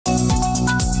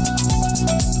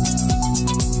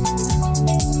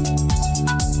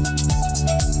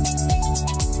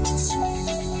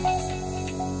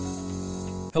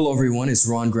Hello everyone, it's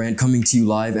Ron Grant coming to you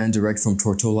live and direct from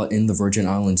Tortola in the Virgin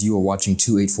Islands. You are watching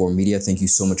 284 Media. Thank you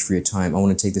so much for your time. I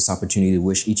want to take this opportunity to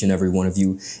wish each and every one of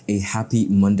you a happy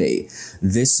Monday.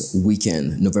 This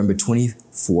weekend, November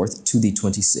 24th to the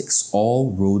 26th,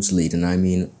 all roads lead, and I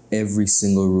mean every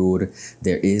single road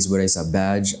there is, whether it's a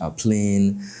badge, a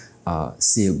plane,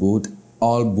 sailboat,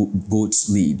 all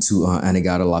boats lead to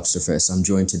Anegada Lobster Fest. I'm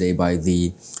joined today by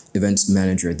the events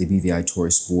manager at the BVI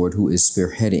Tourist Board, who is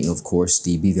spearheading, of course,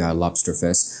 the BVI Lobster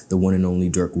Fest, the one and only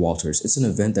Dirk Walters. It's an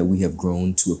event that we have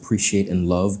grown to appreciate and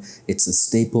love. It's a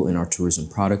staple in our tourism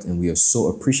product, and we are so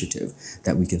appreciative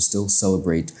that we can still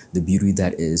celebrate the beauty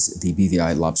that is the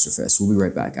BVI Lobster Fest. We'll be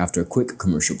right back after a quick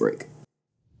commercial break.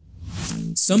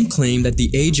 Some claim that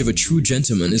the age of a true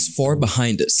gentleman is far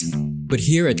behind us, but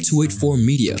here at 284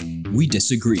 Media, we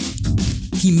disagree.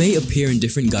 He may appear in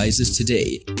different guises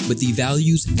today, but the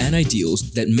values and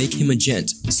ideals that make him a gent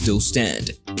still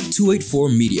stand. 284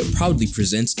 Media proudly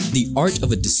presents The Art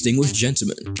of a Distinguished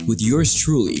Gentleman with yours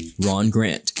truly, Ron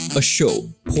Grant, a show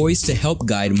poised to help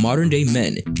guide modern-day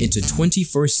men into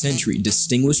 21st century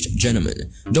distinguished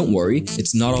gentlemen. Don't worry,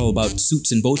 it's not all about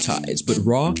suits and bow ties, but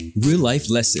raw,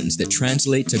 real-life lessons that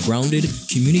translate to grounded,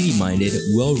 community-minded,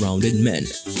 well-rounded men.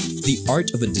 The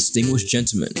Art of a Distinguished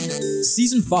Gentleman,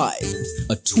 Season 5,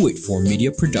 a 284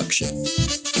 Media production.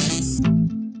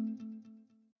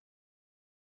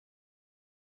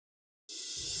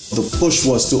 The push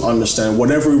was to understand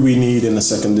whatever we need in the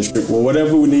 2nd District, or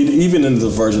whatever we need even in the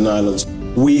Virgin Islands,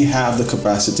 we have the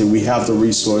capacity, we have the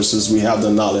resources, we have the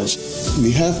knowledge.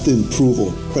 We have to improve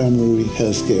our primary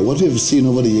health care. What we have seen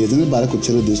over the years, anybody could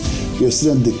tell you this, we have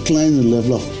seen a decline in the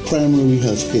level of primary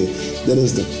health care. That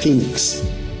is the clinics.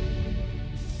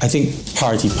 I think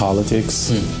party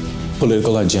politics,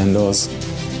 political agendas,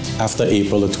 after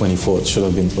April the 24th should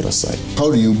have been put aside.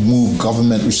 How do you move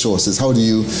government resources? How do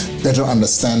you better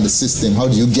understand the system? How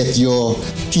do you get your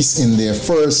piece in there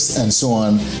first and so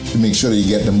on to make sure that you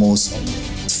get the most?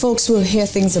 Folks will hear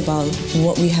things about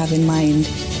what we have in mind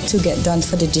to get done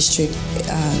for the district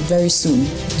very soon.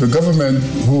 The government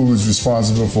who is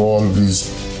responsible for all of these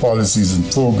policies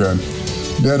and programs,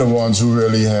 they're the ones who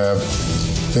really have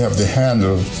the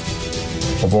handle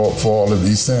for all of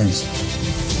these things.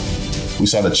 We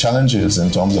saw the challenges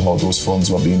in terms of how those funds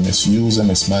were being misused and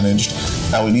mismanaged,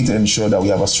 and we need to ensure that we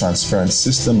have a transparent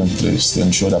system in place to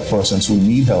ensure that persons who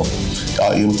need help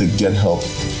are able to get help.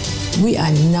 We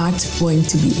are not going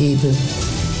to be able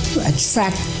to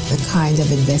attract the kind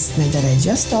of investment that I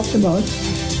just talked about,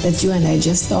 that you and I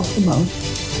just talked about,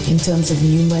 in terms of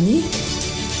new money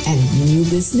and new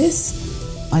business,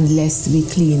 unless we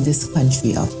clean this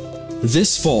country up.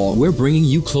 This fall, we're bringing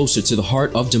you closer to the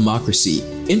heart of democracy.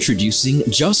 Introducing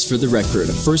Just for the Record,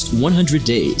 First 100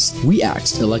 Days. We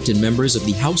asked elected members of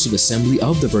the House of Assembly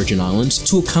of the Virgin Islands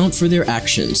to account for their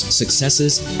actions,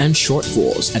 successes, and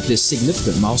shortfalls at this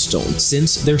significant milestone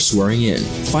since their swearing in.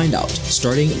 Find out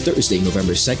starting Thursday,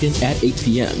 November 2nd at 8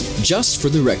 p.m. Just for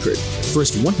the Record,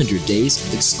 First 100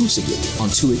 Days exclusively on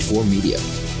 284 Media.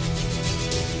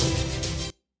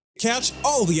 Catch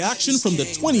all the action from the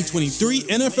 2023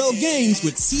 NFL games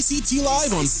with CCT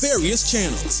Live on various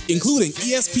channels, including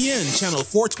ESPN Channel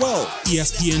 412,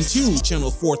 ESPN2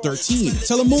 Channel 413,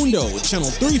 Telemundo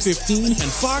Channel 315, and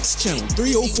Fox Channel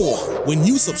 304. When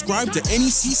you subscribe to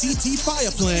any CCT Fire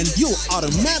plan, you'll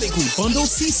automatically bundle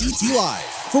CCT Live.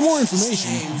 For more information,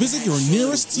 visit your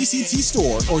nearest CCT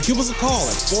store or give us a call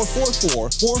at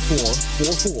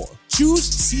 444-4444. Choose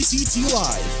CCT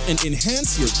Live and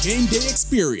enhance your game day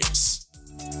experience.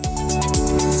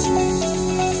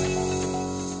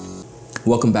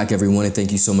 Welcome back, everyone, and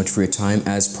thank you so much for your time.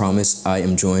 As promised, I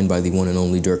am joined by the one and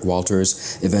only Dirk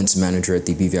Walters, events manager at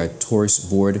the BVI Tourist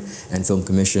Board and Film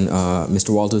Commission.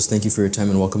 Mr. Walters, thank you for your time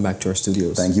and welcome back to our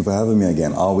studios. Thank you for having me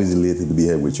again. Always elated to be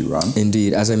here with you, Ron.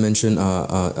 Indeed. As I mentioned,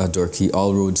 Dirk,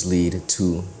 all roads lead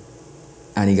to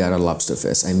Anegada Lobster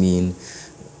Fest. I mean,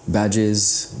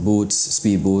 badges, boats,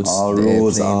 speedboats, all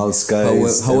roads, all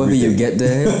skies, however you get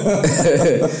there,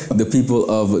 the people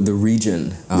of the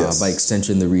region, by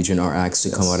extension the region, are asked to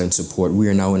come out and support. We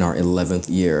are now in our 11th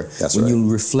year. When you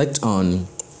reflect on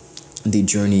the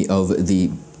journey of the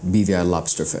BVI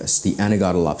Lobster Fest, the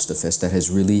Anegada Lobster Fest, that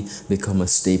has really become a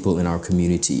staple in our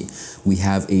community. We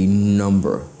have a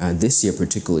number, this year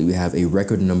particularly, we have a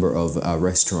record number of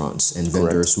restaurants and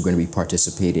vendors who are going to be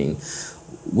participating.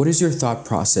 What is your thought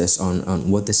process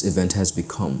on what this event has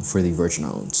become for the Virgin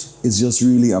Islands? It's just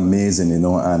really amazing, you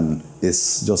know, and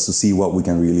it's just to see what we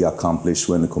can really accomplish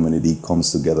when the community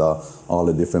comes together, all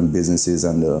the different businesses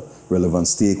and the relevant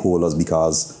stakeholders,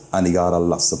 because Anegada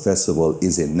Lobster Festival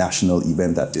is a national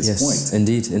event at this point.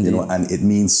 Indeed, indeed. You know, and it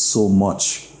means so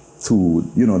much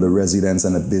to, you know, the residents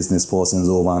and the business persons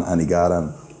over in Anegada.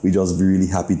 And we're just really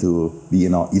happy to be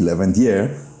in our 11th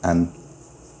year and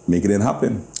making it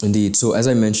happen. Indeed. So as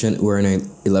I mentioned, we're in our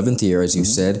 11th year, as you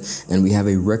said, and we have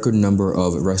a record number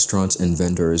of restaurants and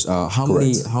vendors. How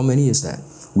many is that?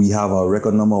 We have a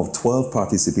record number of 12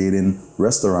 participating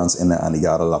restaurants in the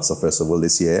Anegada Lobster Festival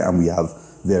this year, and we have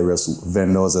various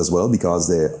vendors as well, because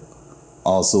they're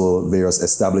also various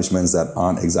establishments that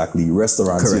aren't exactly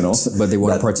restaurants, Correct. you know, but they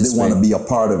want to participate. They want to be a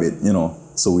part of it, you know.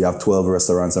 So we have 12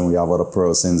 restaurants, and we have other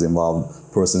persons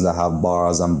involved, persons that have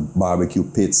bars and barbecue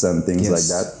pits and things like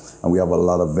that. And we have a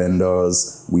lot of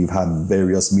vendors. We've had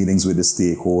various meetings with the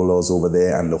stakeholders over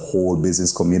there and the whole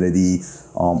business community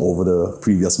over the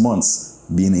previous months,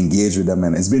 being engaged with them.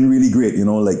 And it's been really great, you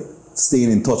know, like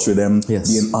staying in touch with them,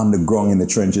 being on the ground in the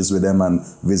trenches with them and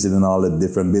visiting all the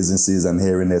different businesses and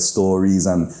hearing their stories.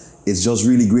 And it's just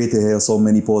really great to hear so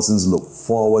many persons look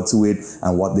forward to it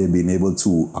and what they've been able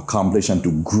to accomplish and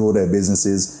to grow their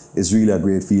businesses. It's really a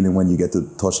great feeling when you get to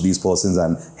touch these persons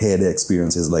and hear their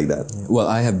experiences like that. Well,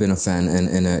 I have been a fan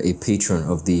and a patron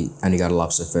of the Anegada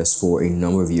Lobster Fest for a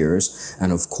number of years.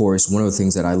 And of course, one of the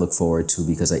things that I look forward to,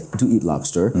 because I do eat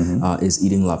lobster, is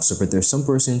eating lobster. But there's some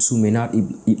persons who may not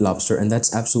eat lobster, and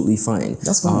that's absolutely fine.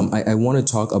 That's fine. I want to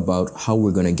talk about how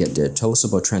we're going to get there. Tell us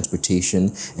about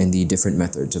transportation and the different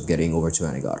methods of getting over to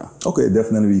Anegada. Okay,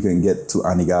 definitely you can get to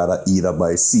Anegada either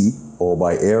by sea or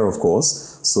by air, of course.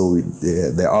 So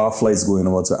there are flights going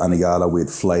over to Anegada with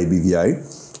Fly BVI.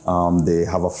 They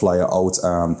have a flyer out,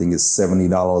 I think it's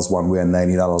 $70 one way and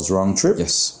 $90 round trip.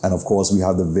 Yes. And of course, we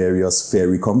have the various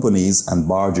ferry companies and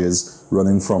barges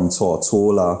running from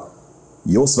Tortola,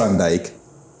 Joost van Dyke,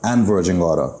 and Virgin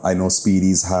Gorda. I know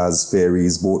Speedy's has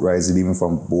ferries, boat rides leaving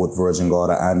from both Virgin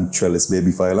Gorda and Trellis Bay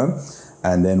Beef Island.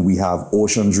 And then we have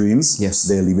Ocean Dreams. Yes.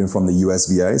 They're leaving from the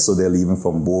USVI, so they're leaving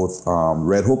from both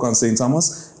Red Hook on St.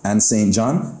 Thomas and St.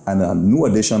 John. And a new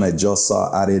addition I just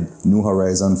saw added, New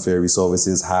Horizon Ferry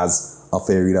Services has a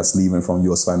ferry that's leaving from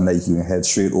Joost van Dyke. You can head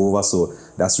straight over, so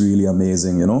that's really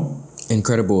amazing, you know?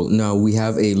 Incredible. Now, we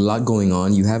have a lot going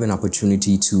on. You have an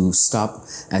opportunity to stop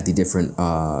at the different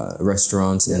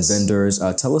restaurants and vendors.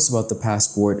 Tell us about the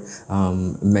passport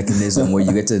mechanism where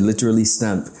you get to literally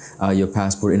stamp your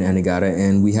passport in Anegada,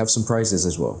 and we have some prizes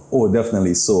as well. Oh,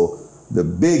 definitely. So we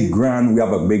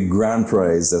have a big grand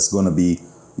prize that's going to be,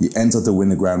 you enter to win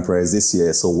the grand prize this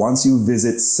year. So once you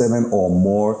visit 7 or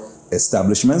more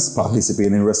establishments,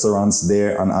 participating restaurants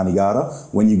there on Anegada,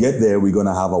 when you get there, we're going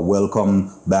to have a welcome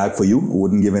bag for you. We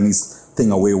wouldn't give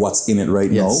anything away what's in it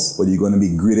right now, but you're going to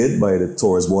be greeted by the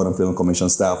Tourist Board and Film Commission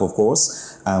staff, of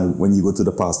course. And when you go to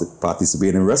the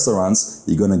participating restaurants,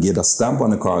 you're going to get a stamp on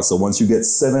the card. So once you get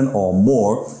 7 or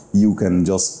more, you can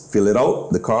just fill it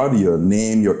out, the card, your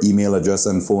name, your email address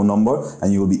and phone number,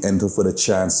 and you will be entered for the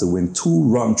chance to win 2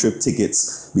 round-trip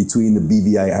tickets between the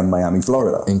BVI and Miami,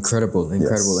 Florida. Incredible,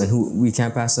 incredible. Yes. And we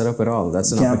can't pass that up at all.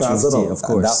 That's an opportunity, of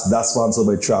course. That's sponsored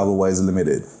by TravelWise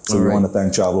Limited. So we want to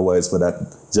thank TravelWise for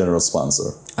that generous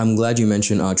sponsor. I'm glad you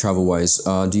mentioned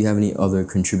TravelWise. Do you have any other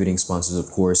contributing sponsors, of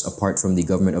course, apart from the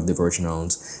government of the Virgin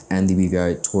Islands and the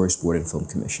BVI Tourist Board and Film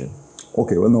Commission?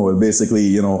 Okay, well, no, basically,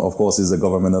 you know, of course, it's the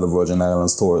government of the Virgin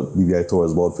Islands, BVI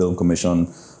Tourist Board Film Commission.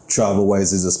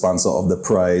 TravelWise is the sponsor of the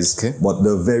prize, but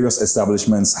the various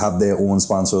establishments have their own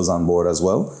sponsors on board as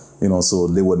well, you know, so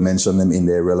they would mention them in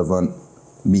their relevant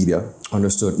media.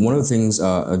 Understood. One of the things,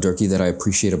 Dirky, that I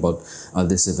appreciate about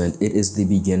this event, it is the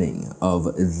beginning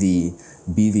of the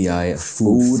BVI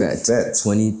Food Fest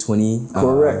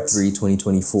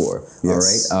 2023-2024.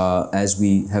 Yes. All right. As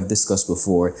we have discussed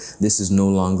before, this is no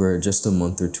longer just a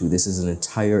month or two. This is an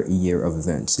entire year of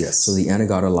events. Yes. So the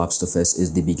Anegada Lobster Fest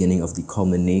is the beginning of the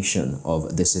culmination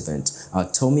of this event.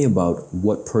 Tell me about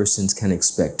what persons can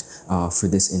expect for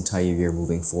this entire year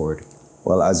moving forward.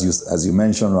 Well, as you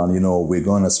mentioned, Ron, you know, we're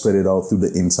going to spread it out through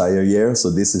the entire year. So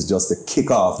this is just the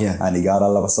kickoff. Yeah. Anegada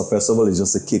Lobster Festival is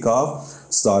just a kickoff,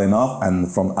 starting off. And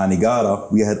from Anegada,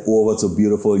 we head over to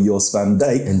beautiful Joost van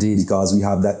Dyke. Indeed. Because we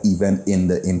have that event in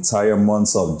the entire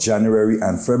months of January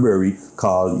and February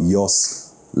called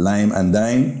Joost Lime and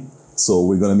Dine. So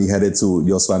we're going to be headed to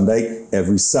Joost van Dyke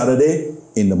every Saturday.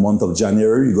 In the month of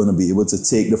January, you're going to be able to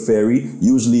take the ferry.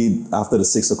 Usually after the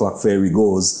 6 o'clock ferry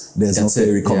goes, there's no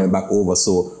ferry coming back over.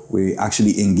 So we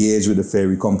actually engage with the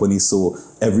ferry company. So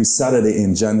every Saturday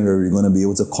in January, you're going to be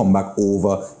able to come back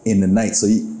over in the night. So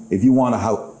if you want to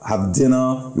have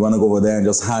dinner, you want to go over there and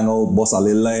just hang out, bust a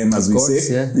little lime, as we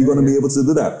say, you're going to be able to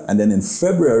do that. And then in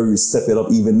February, we step it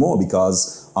up even more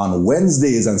because on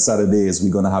Wednesdays and Saturdays,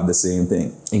 we're going to have the same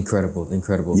thing. Incredible,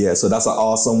 incredible. Yeah, so that's an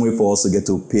awesome way for us to get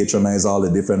to patronize all the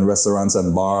different restaurants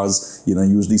and bars. You know,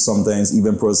 usually sometimes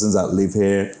even persons that live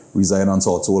here, reside on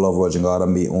Tortola, Virgin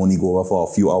Garden, may only go over for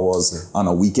a few hours on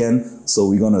a weekend. So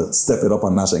we're going to step it up a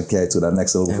notch and carry to that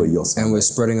next level for yours. And we're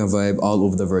spreading a vibe all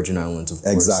over the Virgin Islands, of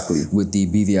course. Exactly. With the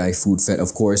BVI Food Fest,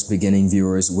 of course, beginning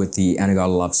viewers with the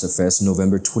Anegada Lobster Fest,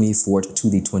 November 24th to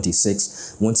the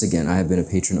 26th. Once again, I have been a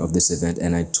patron of this event,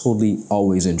 and I totally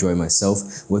always enjoy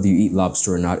myself. Whether you eat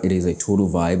lobster or not, it is a total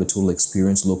vibe, a total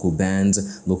experience. Local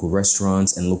bands, local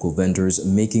restaurants, and local vendors,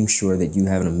 making sure that you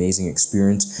have an amazing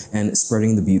experience and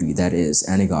spreading the beauty that is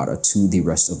Anegada to the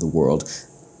rest of the world.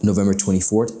 November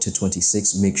 24th to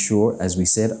 26th, make sure, as we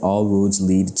said, all roads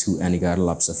lead to Anegada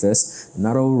Lobster Fest.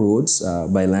 Not all roads,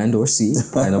 by land or sea,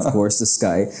 and of course the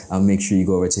sky. Make sure you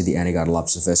go over to the Anegada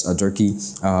Lobster Fest.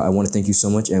 Dirky, I want to thank you so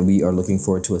much, and we are looking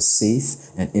forward to a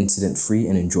safe and incident-free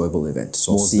and enjoyable event.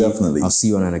 So Most definitely. I'll see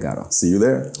you on Anegada. See you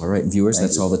there. All right, viewers,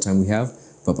 that's all the time we have.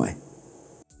 Bye-bye.